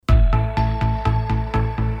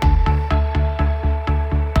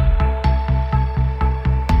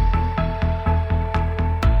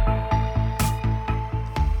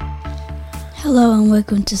Hello and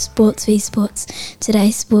welcome to Sports v Sports.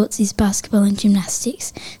 Today's sports is basketball and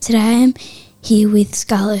gymnastics. Today I am here with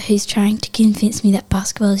Scarlett, who's trying to convince me that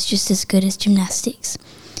basketball is just as good as gymnastics.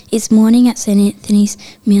 It's morning at St Anthony's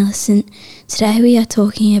Millicent. Today we are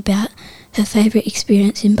talking about her favourite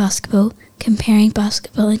experience in basketball, comparing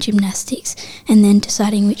basketball and gymnastics, and then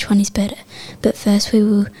deciding which one is better. But first we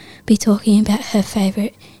will be talking about her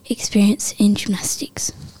favourite experience in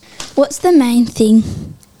gymnastics. What's the main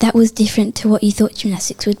thing that was different to what you thought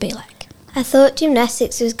gymnastics would be like? I thought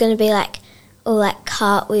gymnastics was going to be all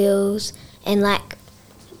cartwheels and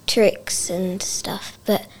tricks and stuff,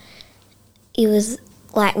 but it was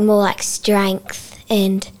more strength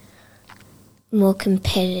and more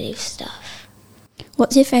competitive stuff.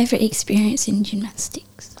 What's your favourite experience in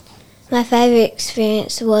gymnastics? My favourite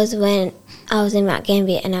experience was when I was in Mount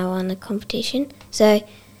Gambier and I won a competition. So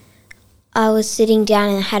I was sitting down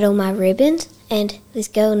and I had all my ribbons, and this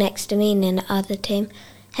girl next to me in the other team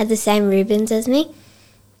had the same ribbons as me,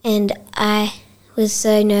 and I was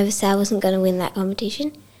so nervous that I wasn't going to win that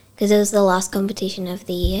competition because it was the last competition of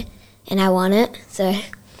the year and I won it, so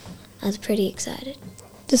I was pretty excited.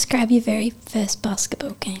 Describe your very first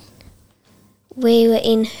basketball game. We were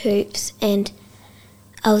in hoops and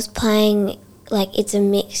I was playing, it's a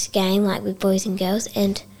mixed game, with boys and girls,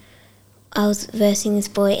 and I was versing this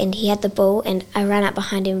boy and he had the ball and I ran up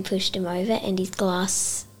behind him and pushed him over and his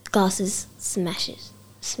glasses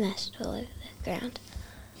smashed all over the ground.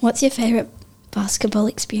 What's your favourite basketball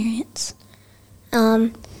experience?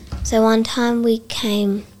 So one time we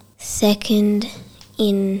came second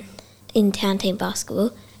in town team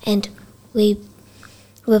basketball and we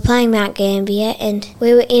were playing Mount Gambier and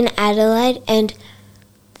we were in Adelaide and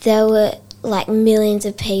there were millions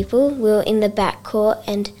of people. We were in the back court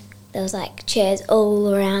and there was chairs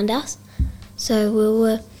all around us. So we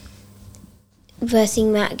were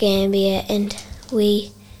versing Mount Gambier and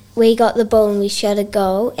we got the ball and we shot a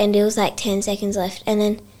goal and it was 10 seconds left and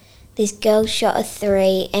then this girl shot a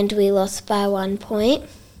 3 and we lost by 1 point.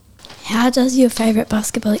 How does your favourite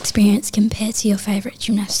basketball experience compare to your favourite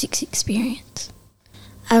gymnastics experience?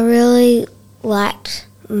 I really liked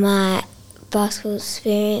my basketball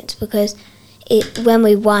experience because when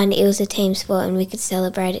we won, it was a team sport and we could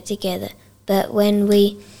celebrate it together. But when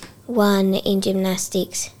we won in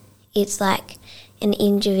gymnastics, it's an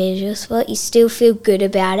individual sport. You still feel good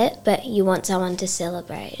about it, but you want someone to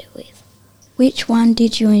celebrate it with. Which one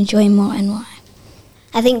did you enjoy more and why?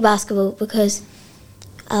 I think basketball because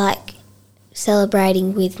I like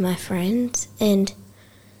celebrating with my friends and,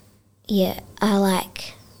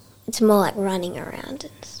 it's more running around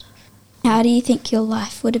and stuff. How do you think your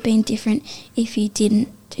life would have been different if you didn't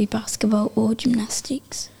do basketball or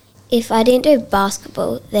gymnastics? If I didn't do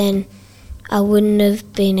basketball, then I wouldn't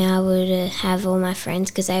have been able to have all my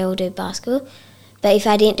friends because they all do basketball. But if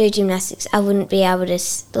I didn't do gymnastics, I wouldn't be able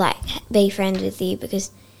to be friends with you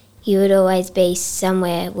because you would always be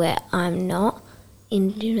somewhere where I'm not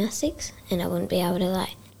in gymnastics and I wouldn't be able to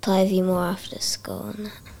play with you more after school and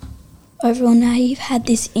that. Overall, now you've had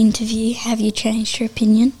this interview, have you changed your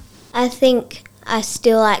opinion? I think I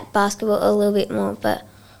still like basketball a little bit more, but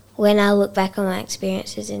when I look back on my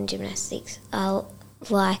experiences in gymnastics, I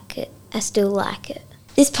like it. I still like it.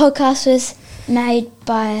 This podcast was made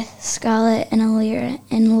by Scarlett and Alira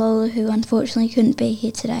and Lola, who unfortunately couldn't be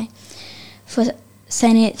here today, for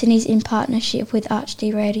St Anthony's in partnership with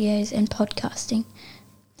ArchD Radios and Podcasting.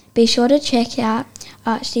 Be sure to check out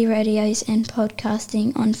ArchD Radios and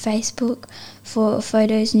Podcasting on Facebook for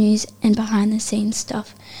photos, news and behind the scenes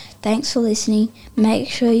stuff. Thanks for listening. Make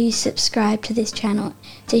sure you subscribe to this channel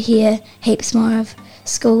to hear heaps more of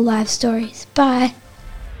school life stories. Bye.